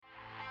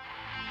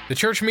The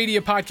Church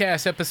Media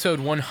Podcast, episode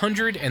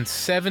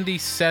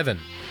 177,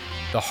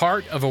 The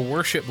Heart of a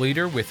Worship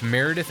Leader with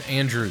Meredith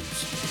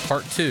Andrews,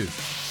 part 2.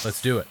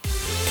 Let's do it.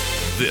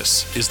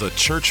 This is the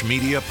Church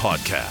Media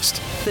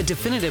Podcast. The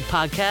definitive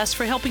podcast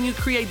for helping you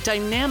create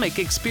dynamic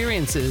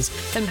experiences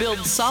and build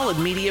solid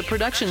media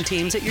production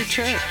teams at your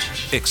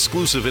church.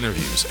 Exclusive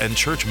interviews and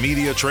church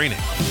media training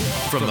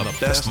from the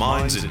best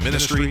minds in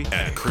ministry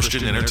and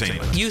Christian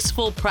entertainment.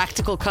 Useful,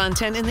 practical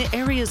content in the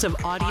areas of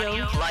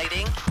audio,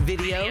 lighting,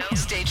 video,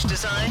 stage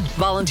design,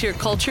 volunteer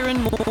culture,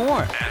 and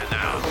more. And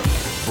now,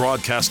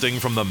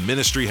 broadcasting from the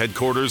ministry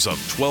headquarters of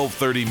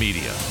 1230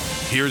 Media,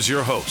 here's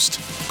your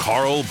host,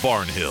 Carl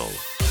Barnhill.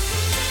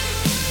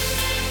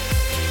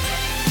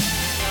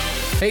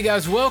 Hey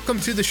guys, welcome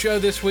to the show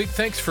this week.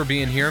 Thanks for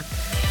being here.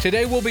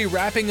 Today we'll be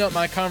wrapping up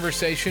my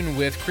conversation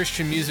with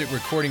Christian music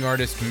recording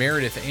artist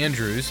Meredith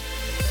Andrews.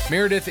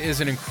 Meredith is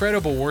an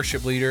incredible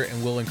worship leader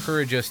and will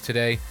encourage us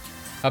today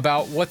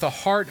about what the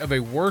heart of a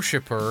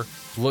worshiper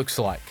looks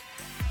like.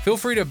 Feel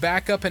free to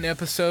back up an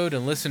episode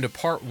and listen to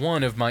part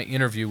 1 of my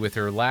interview with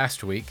her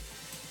last week.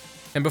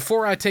 And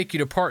before I take you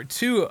to part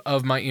 2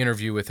 of my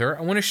interview with her,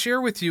 I want to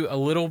share with you a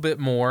little bit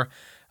more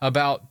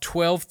about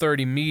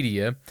 1230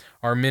 Media,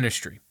 our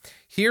ministry.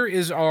 Here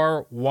is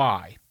our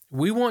why.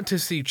 We want to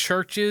see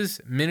churches,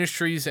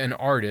 ministries, and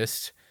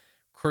artists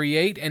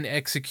create and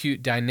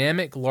execute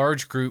dynamic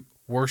large group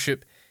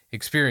worship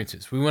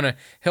experiences. We want to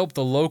help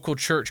the local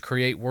church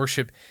create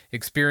worship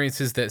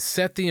experiences that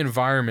set the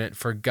environment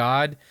for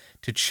God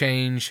to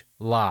change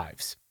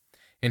lives.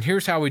 And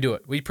here's how we do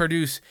it. We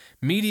produce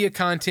media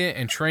content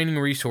and training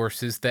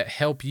resources that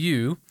help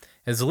you,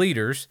 as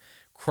leaders,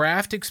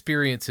 craft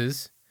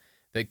experiences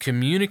that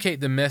communicate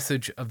the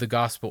message of the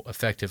gospel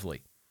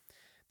effectively.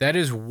 That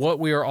is what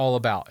we are all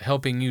about,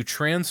 helping you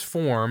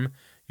transform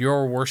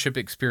your worship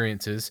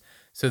experiences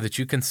so that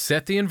you can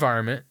set the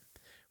environment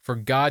for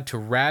God to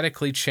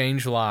radically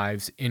change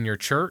lives in your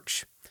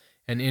church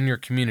and in your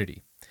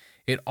community.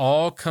 It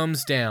all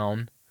comes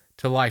down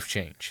to life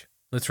change.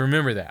 Let's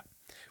remember that.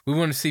 We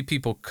want to see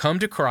people come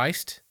to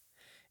Christ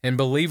and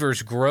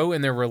believers grow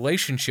in their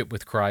relationship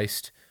with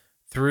Christ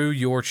through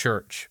your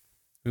church.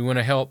 We want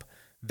to help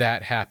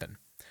that happen.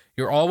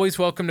 You're always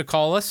welcome to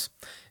call us.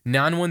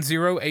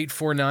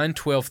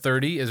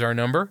 910-849-1230 is our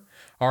number.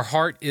 Our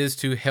heart is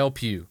to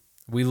help you.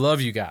 We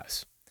love you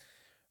guys.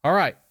 All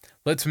right,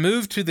 let's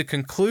move to the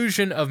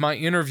conclusion of my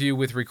interview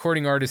with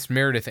recording artist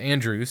Meredith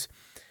Andrews.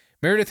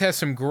 Meredith has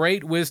some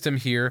great wisdom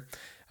here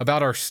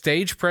about our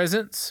stage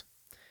presence,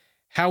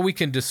 how we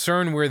can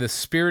discern where the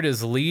Spirit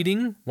is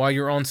leading while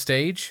you're on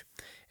stage,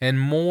 and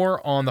more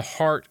on the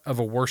heart of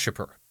a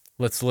worshiper.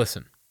 Let's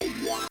listen.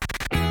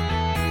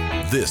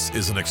 This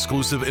is an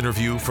exclusive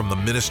interview from the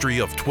ministry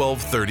of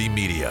 1230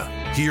 Media.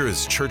 Here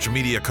is church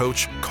media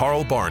coach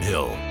Carl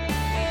Barnhill.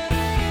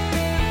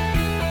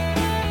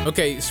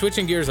 Okay,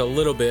 switching gears a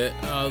little bit,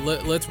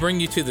 let's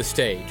bring you to the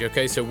stage.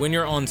 Okay, so when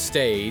you're on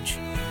stage,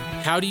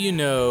 how do you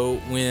know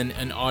when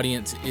an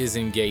audience is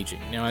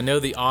engaging? Now, I know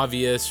the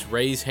obvious,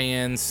 raise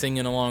hands,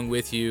 singing along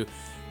with you,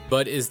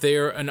 but is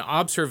there an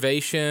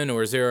observation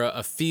or is there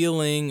a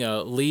feeling,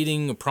 a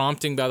leading, a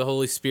prompting by the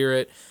Holy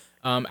Spirit?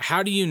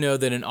 How do you know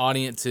that an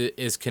audience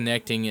is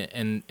connecting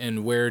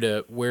and where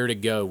to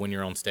go when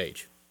you're on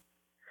stage?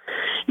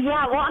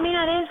 Yeah, well, I mean,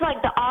 it is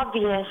like the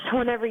obvious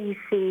whenever you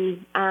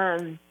see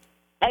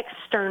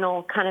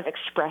external kind of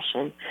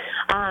expression.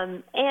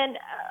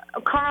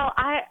 Carl,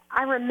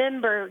 I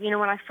remember,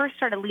 when I first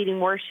started leading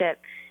worship,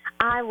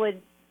 I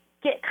would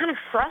get kind of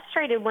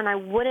frustrated when I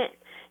wouldn't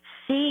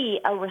see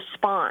a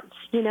response,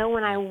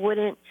 when I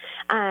wouldn't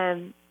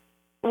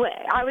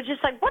I was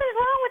just like, what is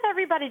wrong with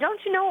everybody?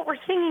 Don't you know what we're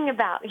singing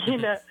about?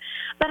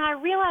 But I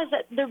realized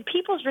that the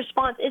people's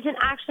response isn't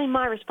actually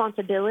my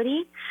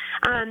responsibility.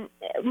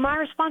 My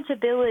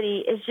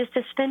responsibility is just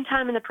to spend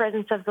time in the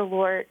presence of the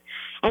Lord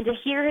and to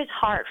hear his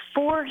heart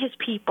for his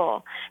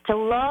people, to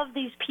love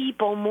these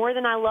people more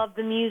than I love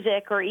the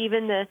music or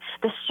even the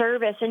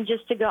service, and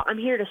just to go, I'm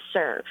here to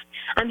serve.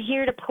 I'm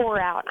here to pour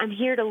out. I'm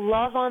here to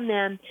love on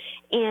them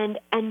and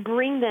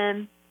bring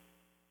them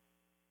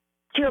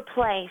to a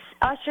place,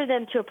 usher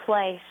them to a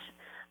place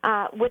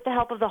with the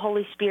help of the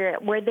Holy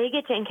Spirit where they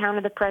get to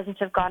encounter the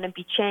presence of God and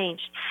be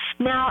changed.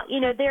 Now,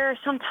 there are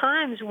some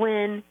times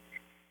when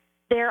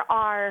there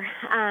are,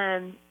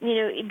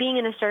 being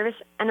in a service,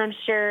 and I'm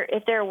sure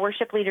if there are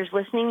worship leaders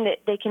listening that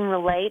they can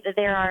relate, that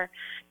there are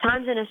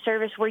times in a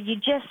service where you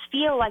just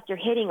feel like you're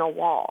hitting a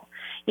wall,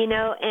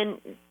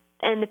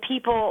 and the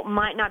people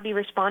might not be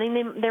responding.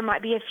 There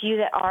might be a few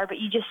that are, but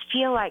you just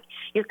feel like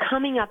you're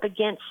coming up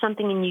against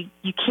something and you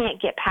can't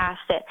get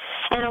past it.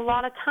 And a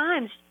lot of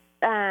times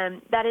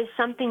that is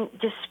something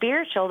just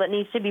spiritual that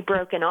needs to be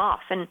broken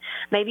off. And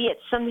maybe it's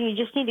something you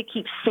just need to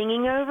keep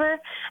singing over,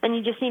 and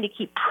you just need to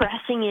keep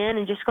pressing in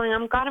and just going,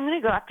 God, I'm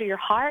going to go after your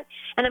heart,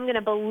 and I'm going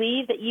to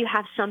believe that you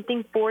have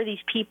something for these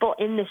people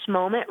in this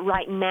moment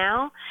right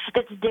now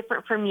that's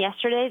different from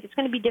yesterday. It's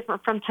going to be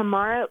different from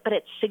tomorrow, but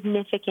it's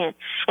significant.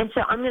 And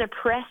so I'm going to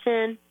press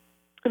in.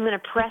 I'm going to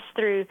press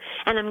through,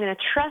 and I'm going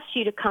to trust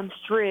you to come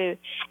through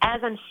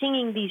as I'm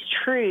singing these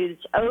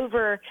truths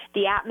over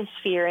the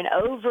atmosphere and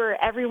over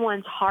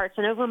everyone's hearts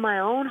and over my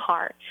own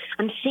heart.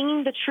 I'm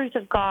singing the truth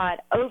of God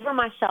over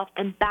myself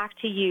and back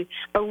to you,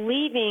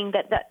 believing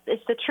that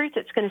it's the truth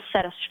that's going to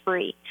set us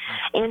free.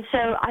 And so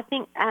I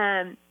think,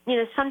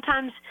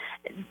 sometimes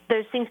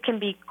those things can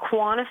be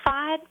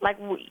quantified, like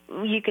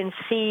you can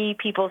see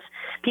people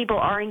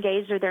are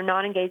engaged or they're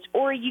not engaged,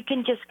 or you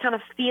can just kind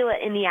of feel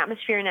it in the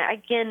atmosphere. And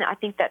again, I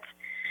think that's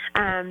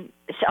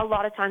a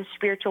lot of times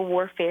spiritual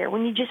warfare,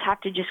 when you just have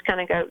to just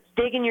kind of go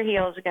dig in your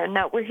heels and go,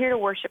 no, we're here to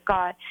worship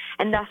God,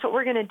 and that's what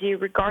we're going to do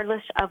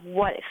regardless of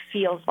what it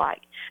feels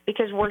like,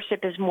 because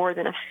worship is more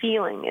than a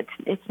feeling.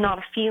 It's not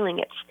a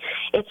feeling.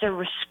 It's a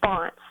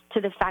response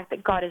to the fact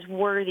that God is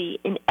worthy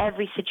in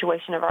every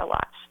situation of our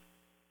lives.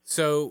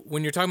 So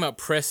when you're talking about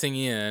pressing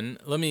in,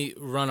 let me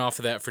run off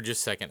of that for just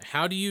a second.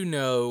 How do you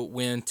know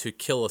when to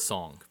kill a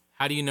song?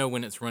 How do you know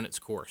when it's run its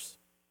course?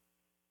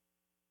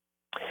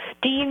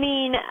 Do you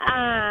mean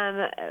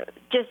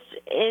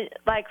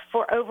like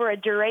for over a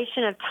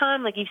duration of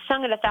time, like you've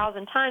sung it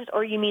 1,000 times,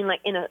 or you mean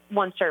like in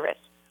one service?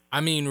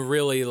 I mean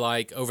really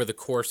like over the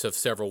course of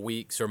several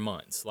weeks or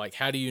months. Like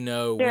how do you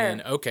know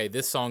when, okay,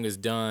 this song is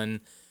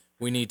done,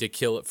 we need to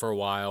kill it for a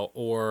while,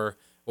 or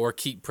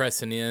keep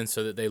pressing in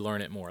so that they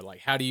learn it more?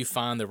 Like, how do you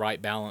find the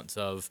right balance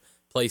of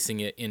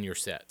placing it in your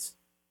sets?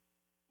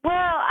 Well,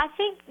 I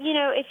think,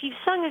 if you've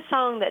sung a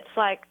song that's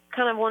like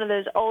kind of one of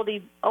those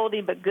oldie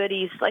but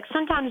goodies, like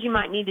sometimes you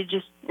might need to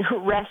just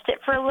rest it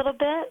for a little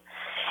bit,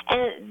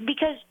 and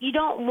because you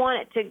don't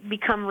want it to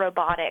become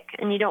robotic,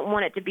 and you don't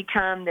want it to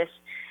become this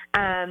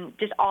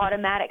just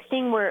automatic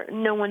thing where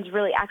no one's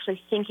really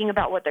actually thinking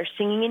about what they're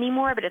singing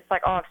anymore, but it's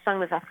like, oh, I've sung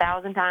this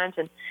 1,000 times,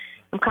 and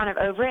I'm kind of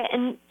over it.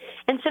 And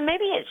so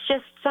maybe it's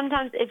just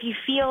sometimes if you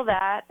feel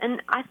that,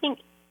 and I think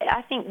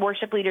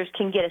worship leaders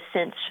can get a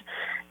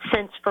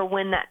sense for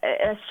when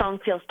a song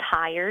feels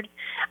tired.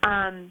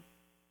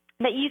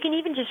 But you can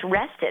even just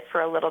rest it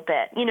for a little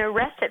bit,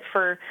 rest it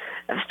for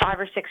 5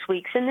 or 6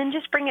 weeks, and then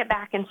just bring it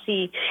back and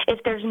see if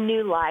there's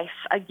new life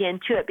again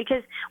to it.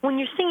 Because when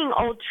you're singing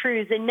old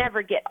truths, they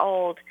never get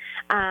old.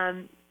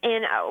 And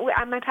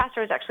my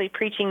pastor was actually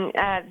preaching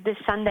this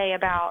Sunday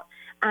about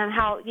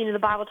how, the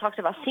Bible talks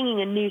about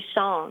singing a new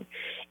song,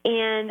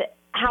 and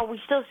how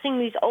we still sing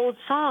these old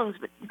songs,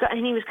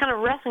 and he was kind of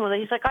wrestling with it.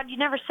 He's like, God, you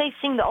never say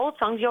sing the old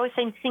songs. You always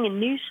say sing a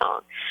new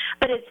song.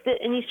 But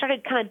and he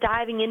started kind of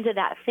diving into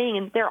that thing,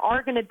 and there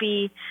are going to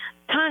be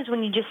times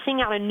when you just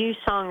sing out a new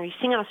song, or you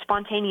sing out a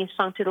spontaneous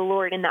song to the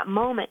Lord in that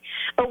moment.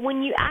 But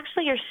when you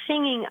actually are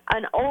singing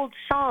an old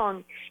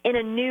song in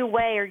a new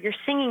way, or you're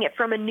singing it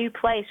from a new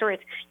place, or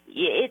it's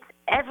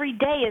every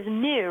day is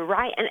new,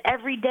 right? And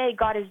every day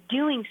God is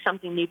doing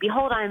something new.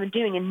 Behold, I am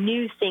doing a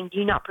new thing. Do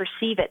you not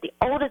perceive it? The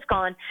old is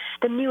gone,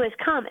 the new has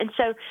come. And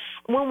so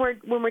when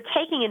we're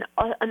taking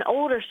an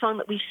older song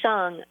that we've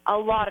sung a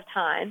lot of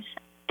times,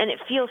 and it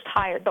feels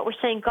tired, but we're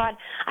saying, God,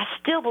 I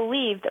still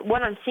believe that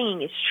what I'm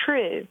singing is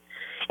true.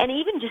 And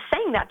even just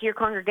saying that to your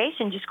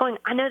congregation, just going,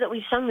 I know that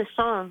we've sung this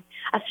song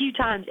a few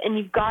times and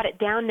you've got it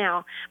down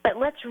now, but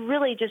let's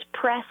really just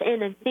press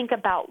in and think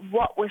about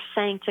what we're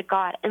saying to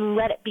God and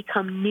let it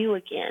become new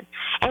again.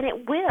 And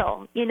it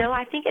will.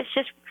 I think it's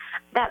just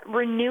that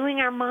renewing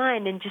our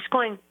mind and just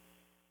going,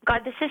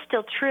 God, this is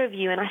still true of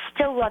you, and I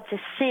still love to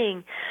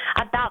sing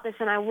about this,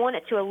 and I want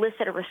it to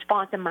elicit a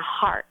response in my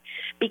heart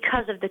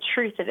because of the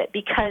truth of it,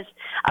 because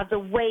of the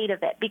weight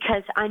of it,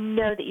 because I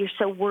know that you're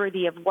so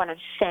worthy of what I'm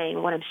saying,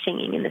 what I'm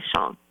singing in this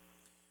song.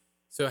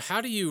 So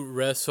how do you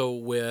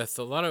wrestle with,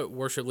 a lot of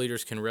worship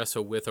leaders can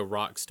wrestle with a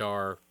rock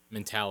star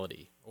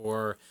mentality,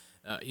 or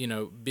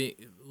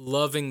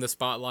loving the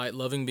spotlight,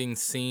 loving being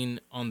seen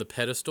on the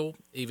pedestal,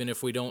 even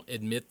if we don't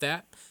admit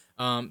that.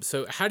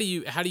 So how do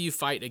you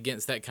fight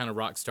against that kind of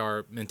rock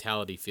star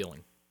mentality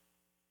feeling?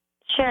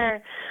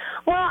 Sure.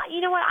 Well, you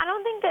know what? I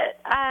don't think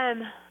that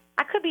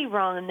I could be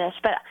wrong in this,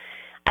 but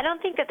I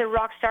don't think that the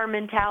rock star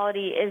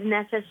mentality is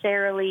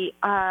necessarily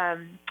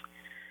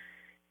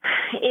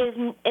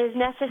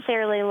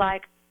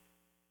like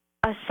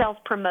a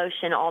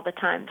self-promotion all the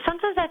time.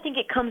 Sometimes I think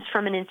it comes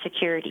from an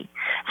insecurity.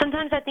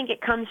 Sometimes I think it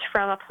comes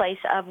from a place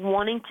of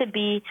wanting to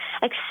be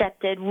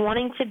accepted,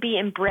 wanting to be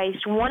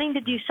embraced, wanting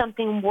to do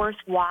something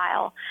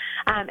worthwhile.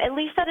 At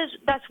least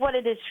that's what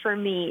it is for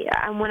me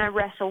when I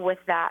wrestle with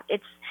that.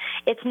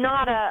 It's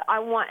not I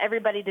want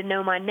everybody to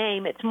know my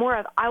name. It's more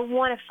of I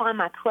want to find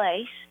my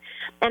place,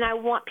 and I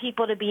want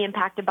people to be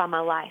impacted by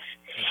my life.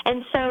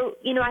 And so,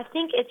 I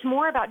think it's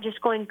more about just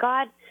going,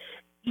 God,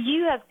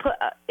 you have put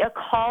a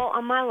call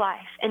on my life,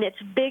 and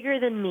it's bigger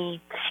than me.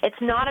 It's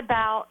not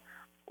about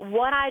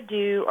what I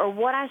do or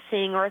what I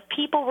sing or if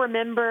people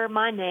remember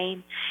my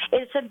name.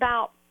 It's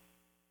about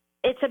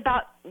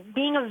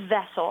being a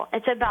vessel.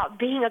 It's about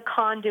being a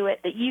conduit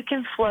that you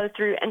can flow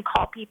through and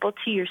call people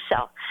to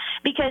yourself.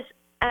 Because,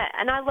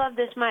 and I love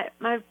this,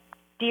 my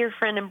dear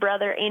friend and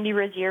brother, Andy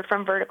Rozier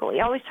from Vertical, he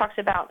always talks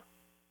about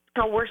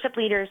how worship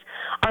leaders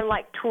are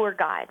like tour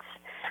guides.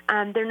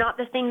 They're not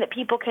the thing that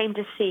people came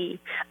to see,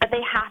 but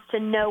they have to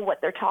know what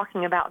they're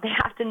talking about. They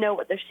have to know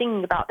what they're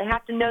singing about. They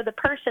have to know the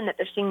person that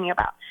they're singing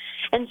about.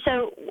 And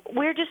so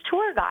we're just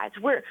tour guides.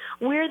 We're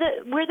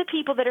the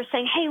people that are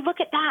saying, hey, look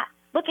at that.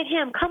 Look at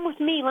him. Come with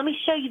me. Let me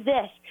show you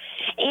this.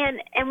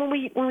 And when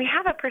we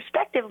have a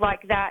perspective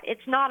like that,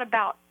 it's not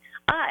about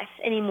us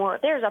anymore.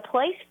 There's a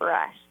place for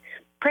us.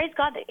 Praise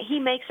God that He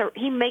makes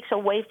a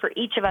way for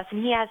each of us,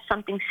 and He has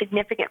something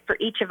significant for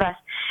each of us.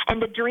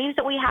 And the dreams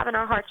that we have in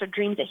our hearts are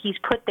dreams that He's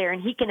put there,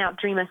 and He can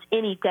outdream us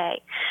any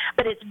day.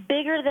 But it's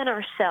bigger than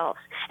ourselves,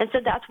 and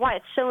so that's why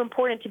it's so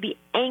important to be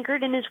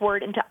anchored in His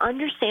Word and to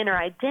understand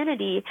our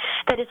identity,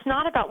 that it's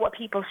not about what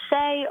people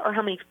say or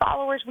how many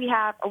followers we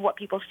have or what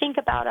people think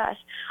about us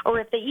or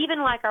if they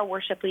even like our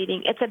worship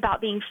leading. It's about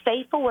being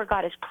faithful where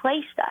God has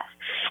placed us.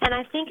 And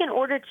I think in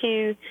order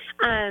to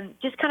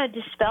just kind of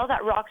dispel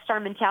that rock star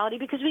mentality,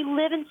 because we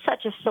live in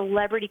such a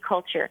celebrity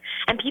culture,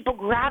 and people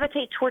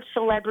gravitate towards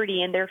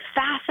celebrity, and they're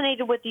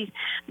fascinated with the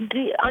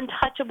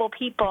untouchable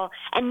people,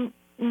 and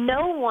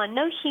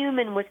no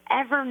human was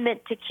ever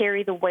meant to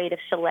carry the weight of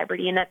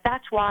celebrity, and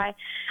that's why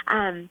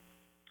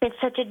it's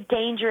such a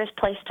dangerous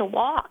place to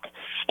walk.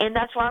 And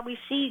that's why we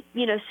see,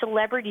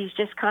 celebrities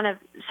just kind of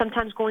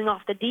sometimes going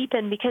off the deep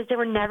end, because they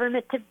were never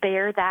meant to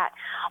bear that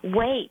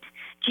weight.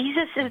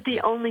 Jesus is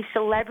the only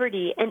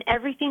celebrity, and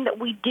everything that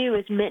we do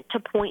is meant to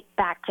point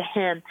back to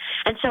Him.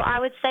 And so I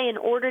would say, in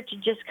order to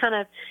just kind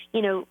of,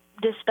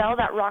 dispel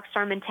that rock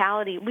star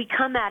mentality, we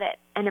come at it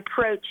and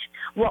approach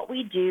what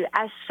we do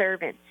as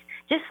servants.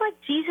 Just like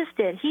Jesus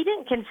did. He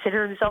didn't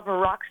consider Himself a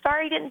rock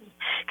star. He didn't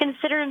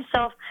consider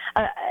Himself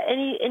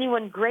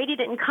anyone great. He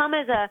didn't come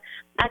as a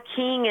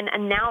king and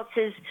announce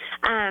his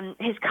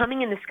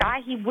coming in the sky.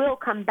 He will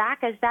come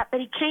back as that, but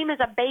He came as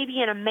a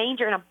baby in a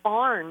manger in a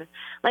barn.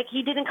 Like,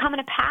 He didn't come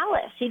in a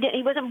palace. He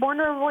wasn't born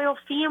to a royal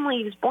family.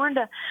 He was born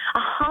to a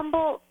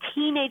humble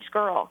teenage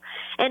girl.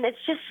 And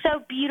it's just so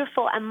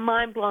beautiful and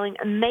mind-blowing,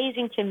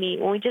 amazing to me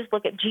when we just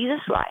look at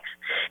Jesus' life,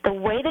 the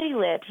way that He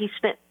lived. He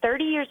spent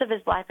 30 years of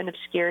His life in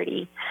obscurity.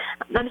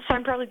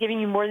 I'm probably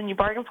giving you more than you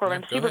bargained for, but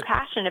I'm super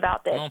passionate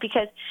about this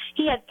because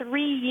He had 3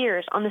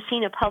 years on the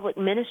scene of public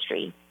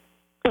ministry.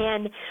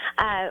 And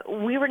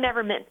we were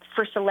never meant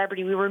for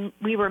celebrity. We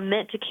were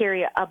meant to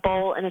carry a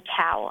bowl and a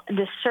towel and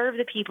to serve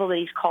the people that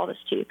He's called us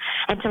to,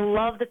 and to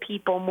love the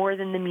people more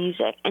than the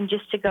music, and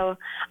just to go,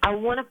 I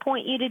want to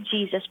point you to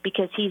Jesus,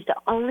 because He's the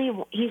only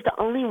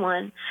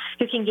one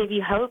who can give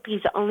you hope.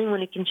 He's the only one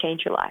who can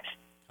change your life.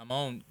 Come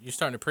on, you're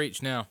starting to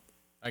preach now.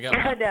 I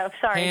got no,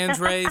 sorry. Hands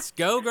raised.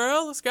 Go,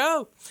 girl. Let's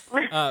go.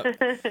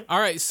 All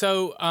right.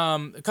 So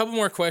a couple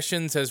more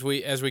questions as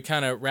we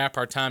kind of wrap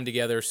our time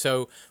together.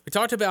 So we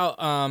talked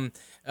about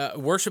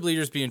worship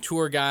leaders being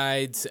tour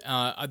guides.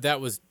 That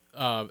was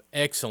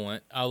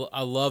excellent.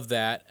 I love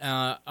that.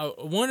 I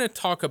want to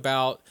talk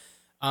about,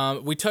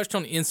 we touched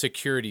on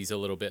insecurities a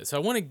little bit. So I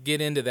want to get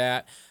into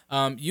that.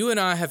 You and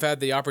I have had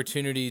the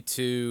opportunity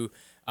to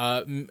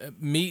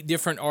meet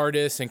different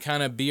artists and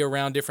kind of be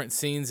around different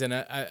scenes, and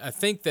I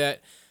think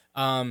that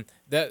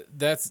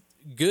that's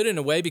good in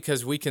a way,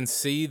 because we can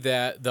see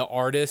that the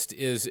artist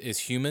is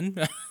human.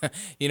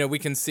 We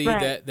can see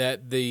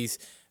that these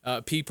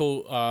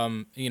people,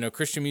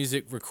 Christian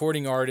music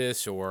recording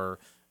artists or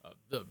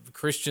the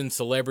Christian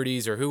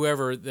celebrities or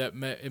whoever that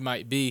it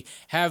might be,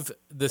 have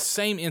the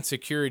same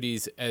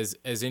insecurities as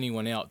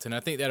anyone else, and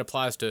I think that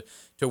applies to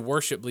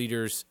worship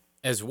leaders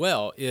as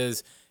well.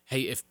 Is,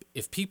 hey,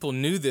 if people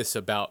knew this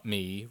about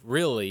me,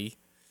 really,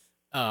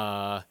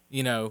 kind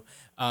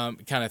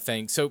of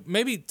thing. So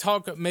maybe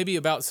talk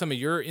about some of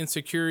your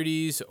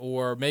insecurities,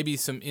 or maybe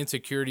some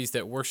insecurities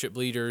that worship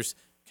leaders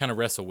kind of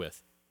wrestle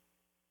with.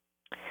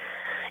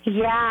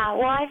 Yeah,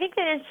 well, I think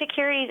that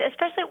insecurities,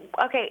 especially,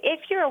 if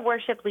you're a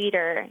worship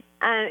leader,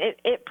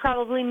 it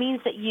probably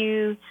means that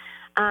you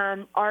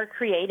are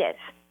creative.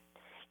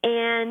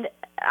 And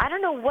I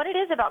don't know what it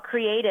is about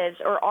creatives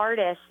or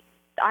artists.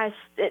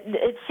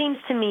 It seems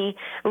to me,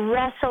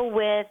 wrestle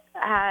with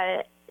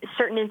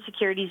certain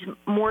insecurities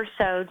more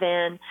so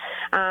than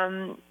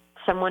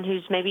someone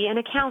who's maybe an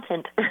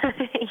accountant,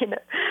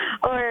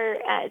 or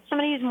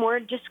somebody who's more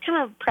just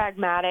kind of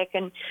pragmatic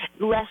and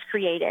less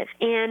creative.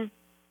 And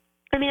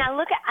I mean, I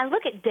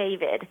look at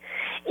David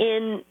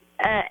in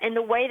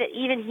the way that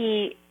even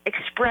he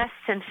expressed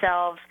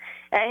himself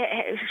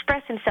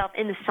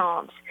in the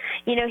Psalms.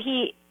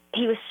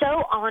 He was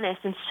so honest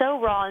and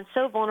so raw and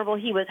so vulnerable.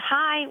 He was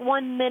high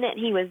one minute,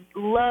 he was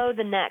low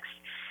the next.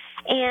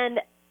 And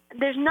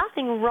there's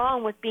nothing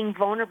wrong with being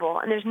vulnerable,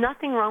 and there's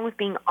nothing wrong with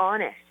being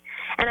honest.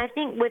 And I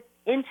think with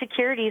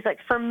insecurities, like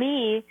for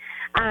me,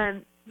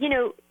 I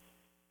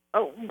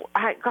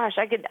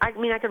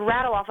could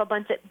rattle off a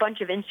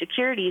bunch of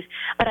insecurities,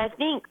 but I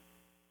think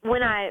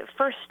when I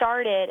first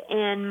started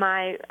and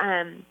my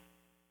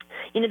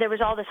there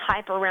was all this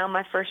hype around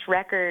my first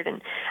record,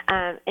 and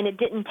it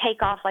didn't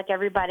take off like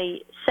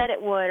everybody said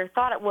it would or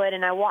thought it would.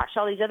 And I watched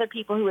all these other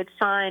people who had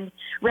signed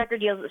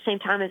record deals at the same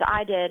time as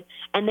I did,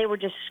 and they were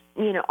just,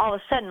 all of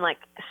a sudden like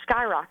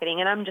skyrocketing,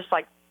 and I'm just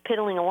like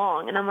piddling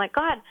along. And I'm like,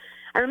 God,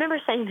 I remember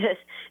saying this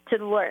to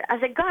the Lord. I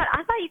said, God,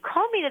 I thought you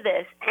called me to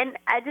this. And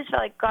I just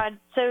felt like God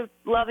so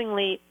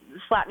lovingly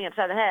slapped me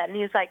upside the head. And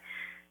he was like,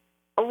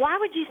 why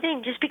would you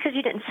think just because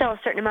you didn't sell a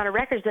certain amount of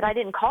records that I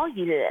didn't call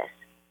you to this?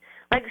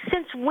 Like,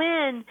 since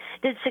when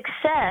did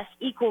success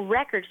equal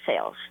record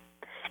sales?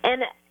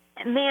 And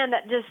man,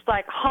 that just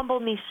like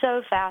humbled me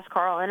so fast,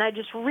 Carl. And I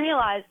just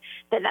realized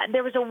that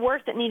there was a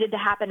work that needed to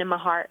happen in my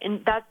heart.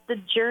 And that's the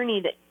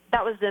journey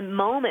that was the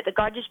moment that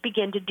God just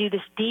began to do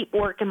this deep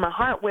work in my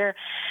heart, where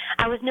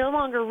I was no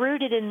longer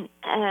rooted in,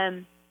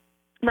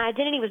 my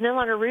identity was no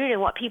longer rooted in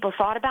what people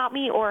thought about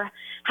me or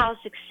how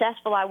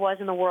successful I was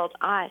in the world's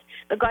eyes.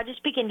 But God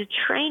just began to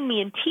train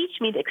me and teach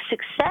me that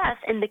success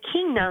in the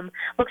kingdom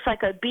looks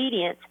like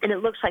obedience, and it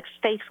looks like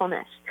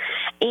faithfulness.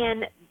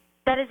 And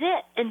that is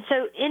it. And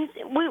so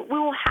we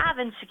will have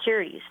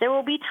insecurities. There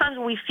will be times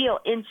when we feel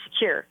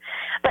insecure.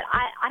 But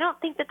I don't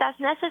think that that's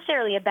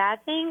necessarily a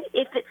bad thing.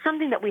 If it's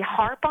something that we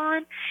harp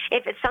on,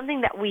 if it's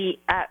something that we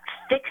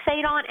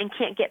fixate on and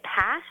can't get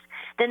past,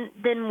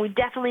 then we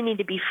definitely need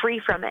to be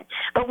free from it.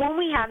 But when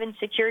we have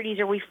insecurities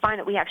or we find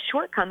that we have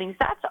shortcomings,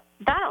 that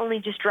only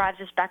just drives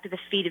us back to the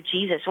feet of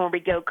Jesus, where we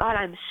go, God,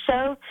 I'm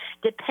so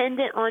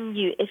dependent on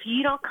you. If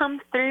you don't come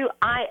through,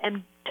 I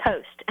am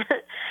toast.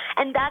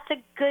 And that's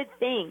a good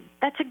thing.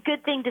 That's a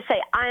good thing to say,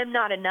 I am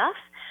not enough,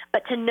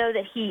 but to know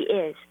that he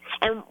is.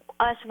 And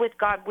us with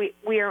God,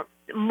 we are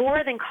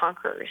more than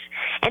conquerors.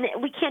 And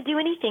we can't do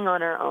anything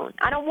on our own.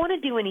 I don't want to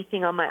do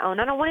anything on my own.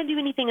 I don't want to do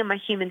anything in my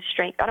human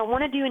strength. I don't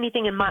want to do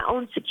anything in my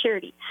own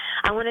security.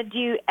 I want to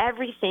do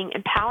everything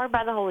empowered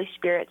by the Holy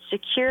Spirit,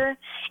 secure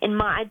in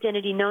my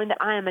identity, knowing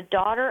that I am a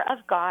daughter of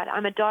God.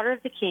 I'm a daughter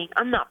of the King.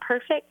 I'm not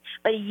perfect,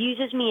 but he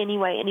uses me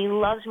anyway, and he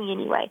loves me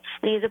anyway,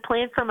 and he has a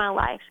plan for my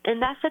life. And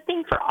that's the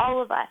thing for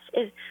all of us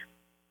is,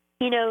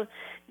 you know,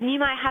 you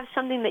might have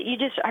something that you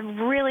just have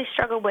really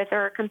struggled with,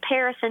 or a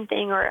comparison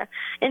thing, or an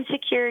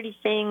insecurity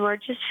thing, or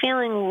just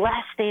feeling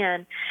less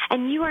than.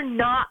 And you are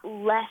not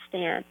less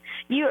than.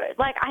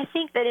 I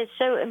think that it's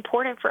so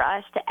important for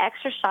us to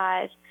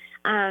exercise,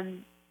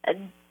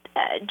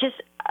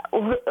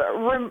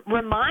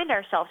 remind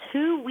ourselves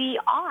who we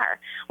are.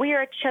 We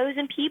are a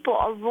chosen people,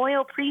 a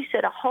royal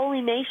priesthood, a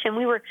holy nation.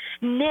 We were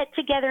knit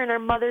together in our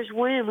mother's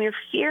womb. We are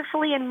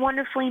fearfully and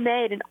wonderfully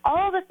made. And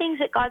all the things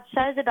that God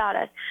says about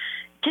us,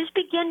 just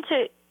begin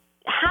to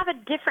have a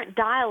different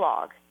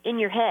dialogue in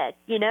your head,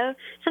 you know?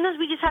 Sometimes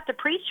we just have to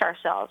preach to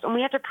ourselves, and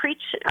we have to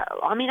preach.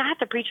 I have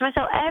to preach to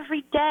myself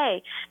every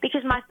day,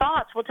 because my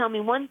thoughts will tell me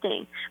one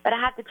thing, but I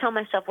have to tell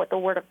myself what the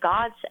Word of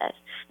God says.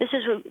 This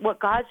is what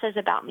God says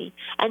about me.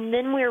 And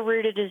then we're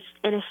rooted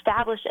and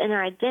established in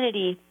our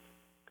identity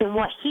in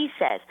what he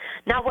says,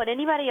 not what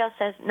anybody else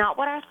says, not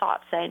what our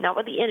thoughts say, not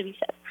what the enemy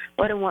says,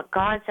 but in what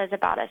God says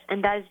about us.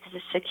 And that is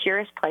the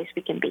securest place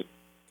we can be.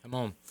 Come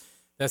on.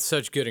 That's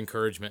such good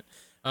encouragement.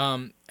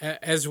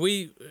 As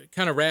we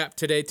kind of wrap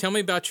today, tell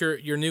me about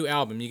your new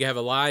album. You have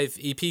a live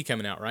EP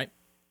coming out, right?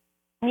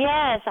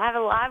 Yes, I have a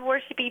live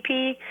worship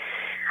EP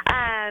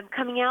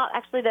coming out.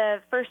 Actually,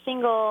 the first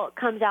single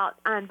comes out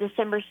on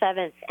December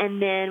 7th,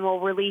 and then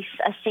we'll release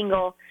a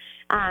single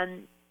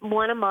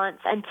one a month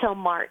until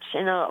March,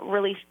 and I'll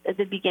release at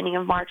the beginning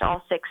of March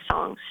all 6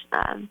 songs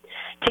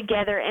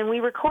together. And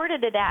we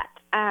recorded it at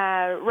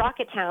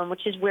Rocketown,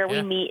 which is where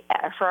we meet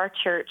for our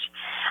church.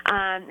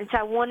 And so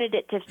I wanted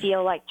it to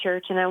feel like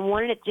church, and I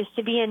wanted it just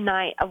to be a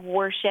night of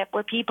worship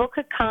where people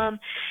could come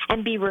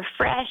and be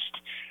refreshed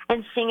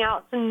and sing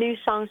out some new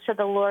songs to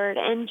the Lord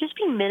and just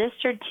be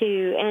ministered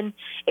to. And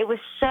it was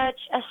such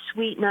a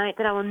sweet night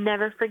that I will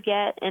never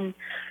forget. And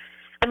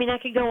I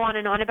could go on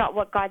and on about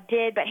what God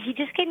did, but he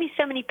just gave me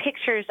so many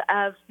pictures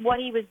of what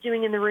he was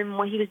doing in the room and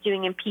what he was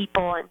doing in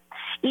people. And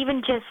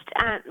even just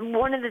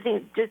one of the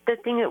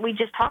things that we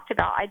just talked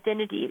about,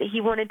 identity, that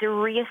he wanted to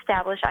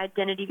reestablish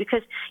identity,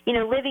 because,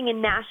 living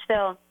in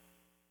Nashville,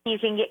 you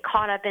can get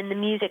caught up in the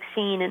music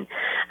scene and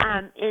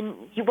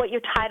in what your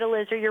title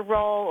is or your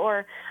role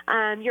or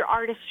your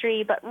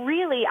artistry. But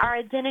really, our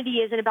identity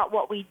isn't about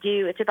what we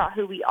do. It's about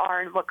who we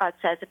are and what God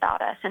says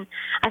about us. And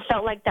I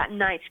felt like that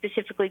night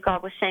specifically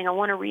God was saying, I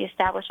want to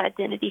reestablish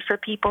identity for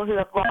people who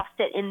have lost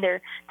it in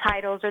their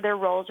titles or their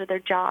roles or their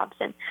jobs.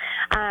 And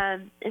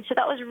so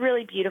that was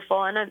really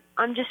beautiful. And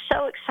I'm just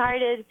so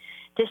excited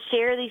to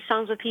share these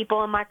songs with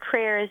people. And my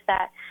prayer is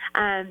that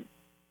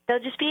they'll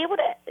just be able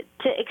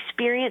to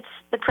experience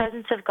the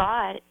presence of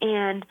God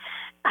and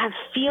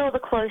feel the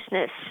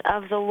closeness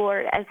of the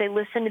Lord as they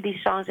listen to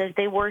these songs, as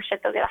they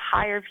worship. They'll get a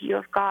higher view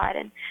of God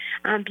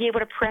and be able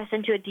to press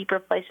into a deeper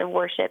place of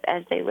worship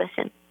as they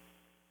listen.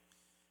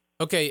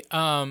 Okay,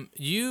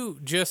 you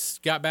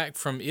just got back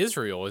from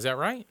Israel, is that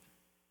right?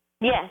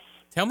 Yes.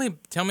 Tell me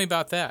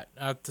about that.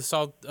 I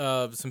saw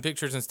some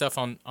pictures and stuff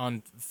on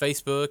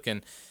Facebook.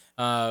 And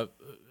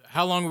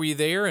how long were you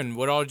there, and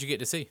what all did you get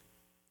to see?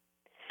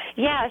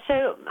 Yeah,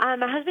 so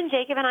my husband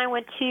Jacob and I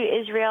went to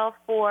Israel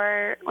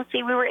for,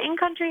 we were in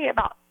country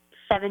about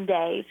 7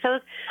 days. So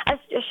a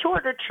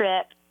shorter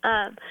trip,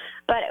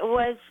 but it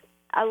was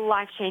a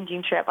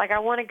life-changing trip. Like, I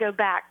want to go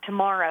back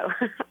tomorrow.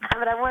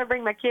 But I want to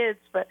bring my kids.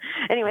 But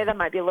anyway, that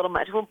might be a little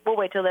much. We'll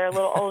wait till they're a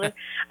little older.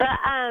 But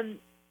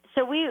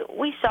so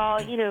we saw,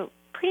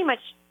 pretty much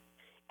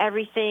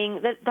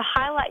everything. The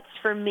highlights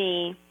for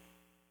me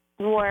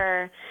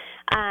were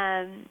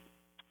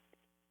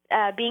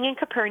being in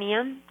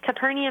Capernaum.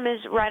 Capernaum is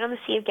right on the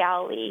Sea of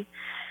Galilee.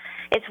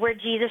 It's where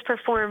Jesus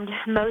performed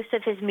most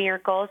of his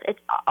miracles. It's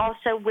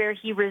also where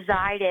he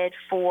resided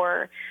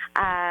for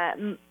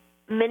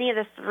many of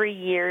the 3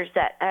 years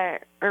that,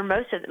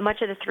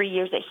 much of the 3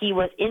 years that he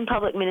was in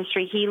public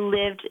ministry. He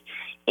lived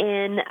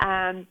in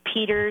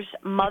Peter's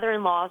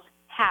mother-in-law's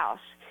house,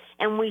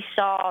 and we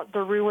saw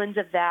the ruins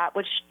of that,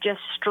 which just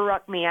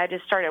struck me. I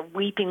just started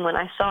weeping when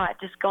I saw it,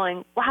 just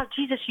going, wow,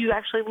 Jesus, you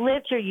actually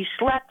lived here. You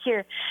slept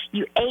here.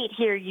 You ate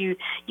here. You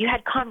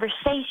had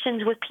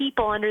conversations with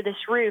people under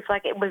this roof.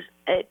 Like,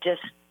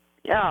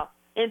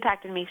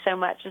 impacted me so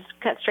much. Just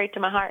cut straight to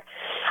my heart.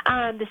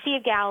 The Sea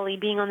of Galilee,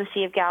 being on the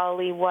Sea of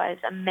Galilee was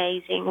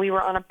amazing. We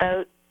were on a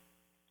boat.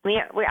 We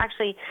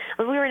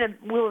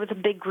were with a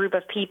big group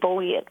of people.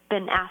 We had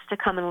been asked to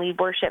come and lead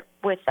worship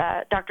with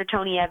Dr.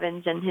 Tony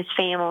Evans and his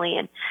family,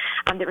 and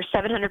there were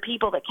 700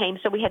 people that came.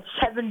 So we had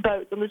 7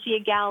 boats on the Sea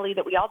of Galilee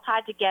that we all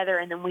tied together,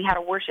 and then we had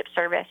a worship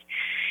service.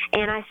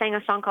 And I sang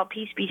a song called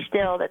 "Peace Be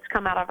Still" that's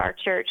come out of our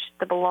church,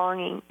 The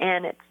Belonging,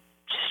 and it's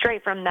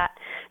straight from that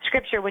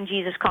scripture when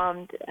Jesus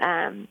calmed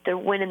the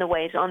wind and the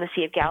waves on the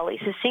Sea of Galilee.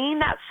 So singing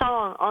that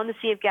song on the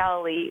Sea of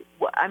Galilee,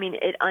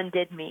 it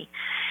undid me.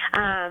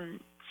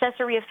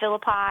 Caesarea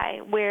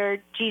Philippi, where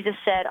Jesus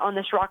said, "On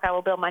this rock I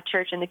will build my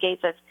church, and the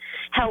gates of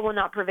hell will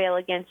not prevail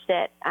against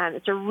it."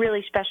 It's a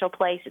really special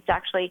place. It's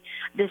actually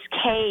this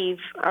cave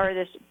or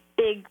this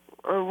big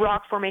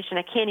rock formation.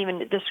 I can't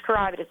even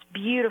describe it. It's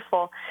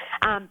beautiful.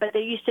 But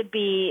there used to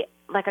be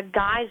like a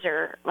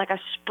geyser, like a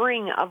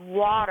spring of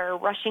water,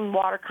 rushing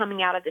water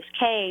coming out of this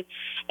cave.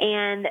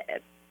 And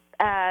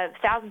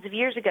thousands of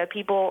years ago,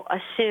 people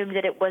assumed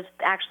that it was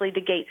actually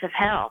the gates of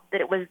hell, that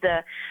it was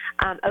the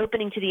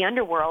opening to the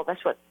underworld.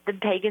 That's what the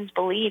pagans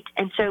believed.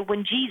 And so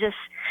when Jesus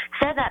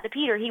said that to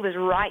Peter, he was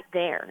right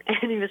there.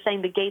 And he was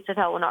saying the gates of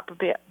hell will not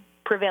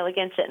prevail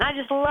against it. And I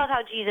just love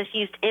how Jesus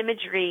used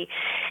imagery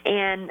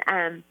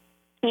and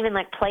even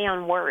like play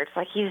on words.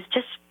 Like, he was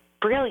just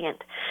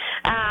brilliant.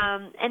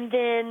 And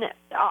then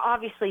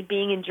obviously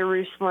being in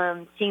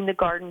Jerusalem, seeing the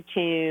Garden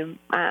Tomb,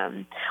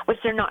 which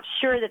they're not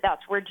sure that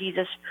that's where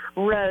Jesus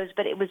rose,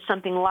 but it was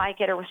something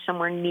like it or was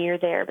somewhere near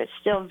there, but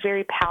still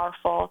very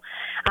powerful.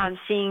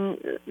 Seeing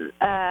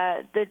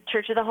the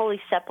Church of the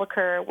Holy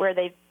Sepulchre, where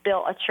they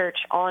built a church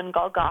on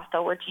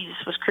Golgotha where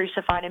Jesus was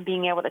crucified, and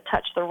being able to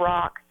touch the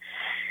rock.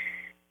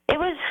 It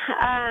was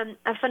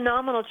a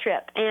phenomenal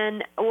trip.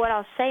 And what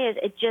I'll say is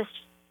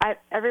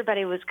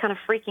everybody was kind of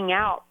freaking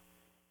out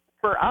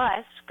for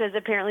us, because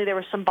apparently there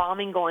was some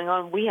bombing going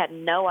on. We had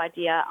no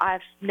idea.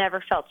 I've never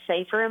felt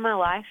safer in my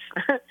life.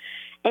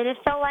 And it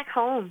felt like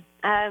home.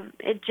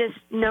 It just,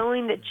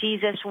 knowing that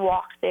Jesus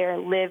walked there,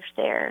 lived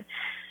there,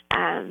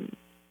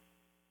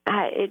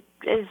 it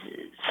is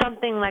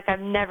something like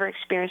I've never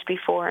experienced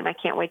before, and I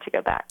can't wait to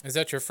go back. Was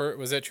that your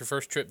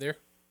first trip there?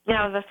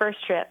 Yeah, it was the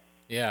first trip.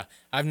 Yeah,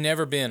 I've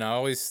never been.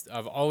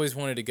 I've always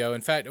wanted to go. In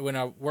fact, when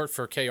I worked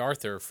for K.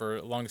 Arthur for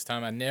the longest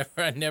time, I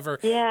never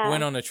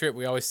went on a trip.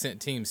 We always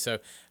sent teams. So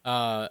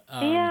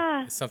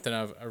it's something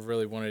I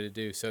really wanted to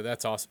do. So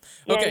that's awesome.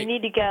 Yeah, okay. You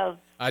need to go.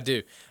 I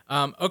do.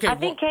 Okay. I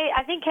think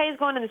Kay's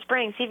going in the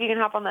spring. See if you can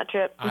hop on that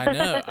trip.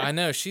 I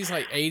know. She's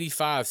like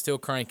 85, still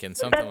cranking,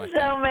 something like that.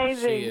 That's so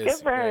amazing. She is.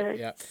 Good for her.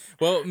 Yeah.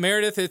 Well,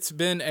 Meredith, it's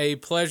been a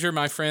pleasure,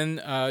 my friend,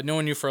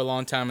 knowing you for a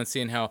long time and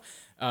seeing how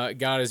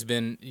God has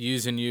been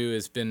using you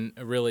has been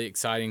really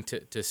exciting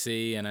to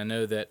see, and I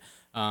know that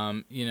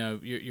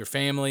your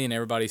family and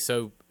everybody's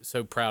so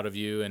proud of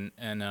you, and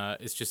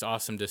it's just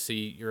awesome to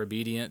see your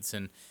obedience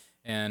and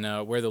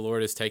where the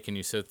Lord has taken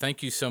you. So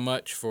thank you so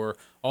much for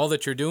all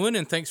that you're doing,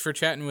 and thanks for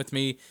chatting with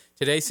me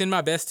today. Send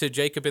my best to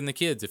Jacob and the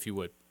kids, if you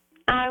would.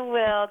 I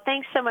will.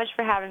 Thanks so much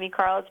for having me,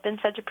 Carl. It's been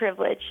such a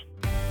privilege.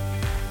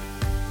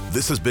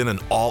 This has been an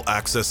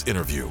all-access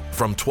interview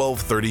from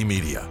 1230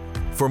 Media.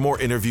 For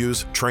more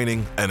interviews,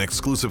 training, and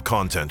exclusive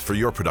content for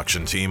your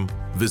production team,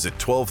 visit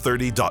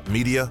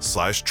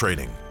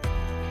 1230.media/training.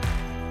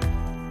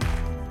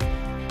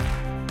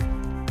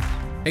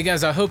 Hey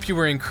guys, I hope you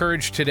were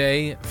encouraged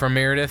today from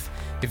Meredith.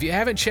 If you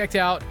haven't checked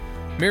out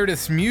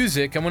Meredith's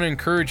music, I want to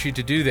encourage you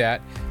to do that.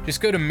 Just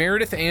go to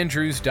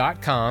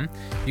meredithandrews.com.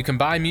 You can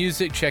buy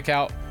music, check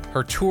out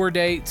her tour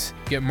dates,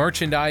 get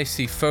merchandise,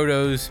 see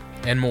photos,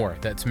 and more.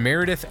 That's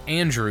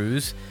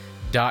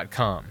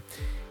meredithandrews.com.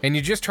 And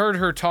you just heard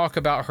her talk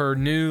about her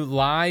new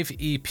live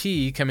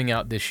EP coming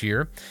out this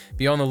year.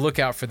 Be on the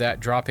lookout for that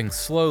dropping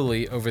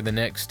slowly over the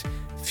next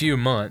few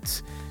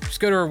months. Just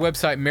go to her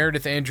website,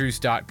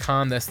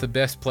 meredithandrews.com. That's the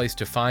best place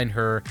to find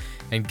her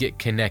and get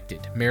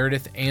connected,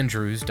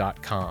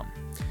 meredithandrews.com.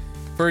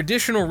 For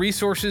additional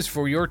resources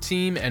for your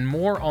team and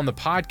more on the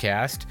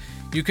podcast,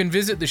 you can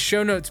visit the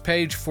show notes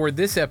page for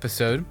this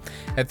episode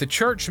at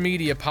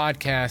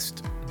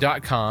thechurchmediapodcast.com.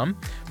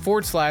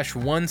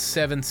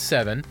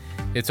 churchmediapodcast.com/177.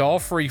 It's all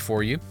free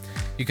for you.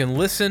 You can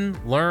listen,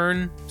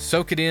 learn,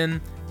 soak it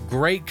in.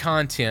 Great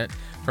content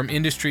from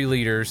industry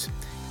leaders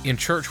in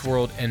church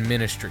world and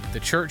ministry. The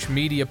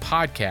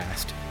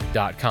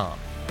churchmediapodcast.com.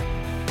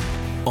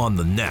 On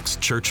the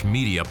next Church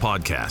Media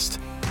Podcast.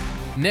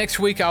 Next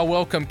week, I'll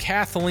welcome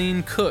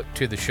Kathleen Cook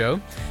to the show.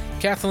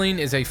 Kathleen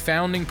is a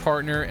founding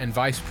partner and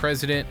vice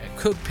president at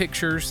Cook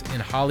Pictures in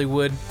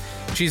Hollywood.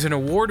 She's an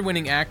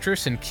award-winning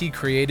actress and key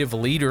creative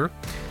leader.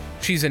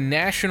 She's a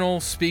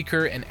national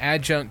speaker and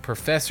adjunct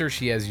professor.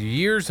 She has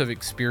years of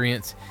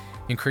experience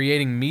in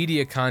creating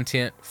media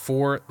content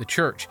for the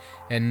church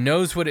and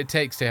knows what it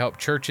takes to help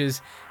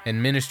churches and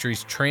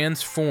ministries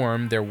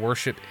transform their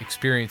worship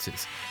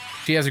experiences.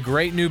 She has a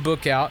great new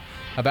book out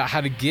about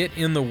how to get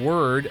in the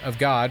Word of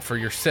God for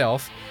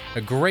yourself,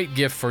 a great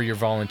gift for your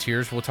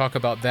volunteers. We'll talk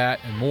about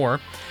that and more.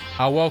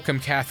 I'll welcome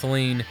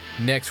Kathleen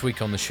next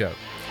week on the show.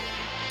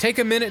 Take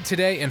a minute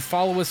today and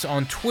follow us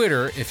on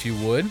Twitter if you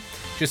would.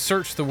 Just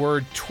search the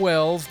word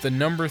 12, the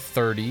number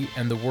 30,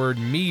 and the word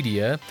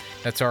media.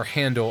 That's our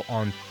handle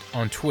on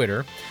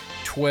Twitter.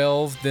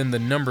 12, then the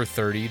number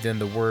 30, then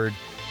the word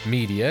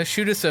media.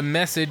 Shoot us a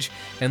message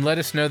and let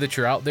us know that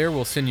you're out there.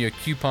 We'll send you a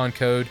coupon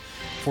code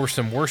for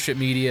some worship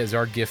media as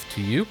our gift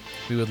to you.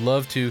 We would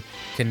love to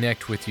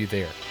connect with you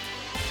there.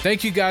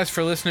 Thank you guys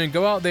for listening.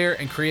 Go out there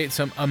and create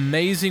some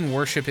amazing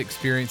worship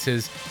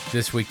experiences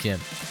this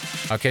weekend.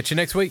 I'll catch you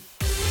next week.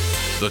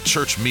 The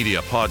Church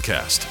Media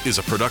Podcast is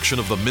a production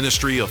of the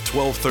Ministry of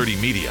 1230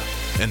 Media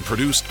and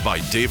produced by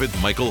David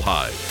Michael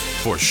Hyde.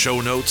 For show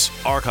notes,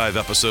 archive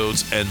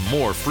episodes, and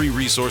more free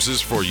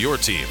resources for your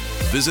team,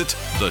 visit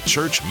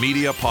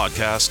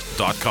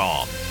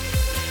thechurchmediapodcast.com.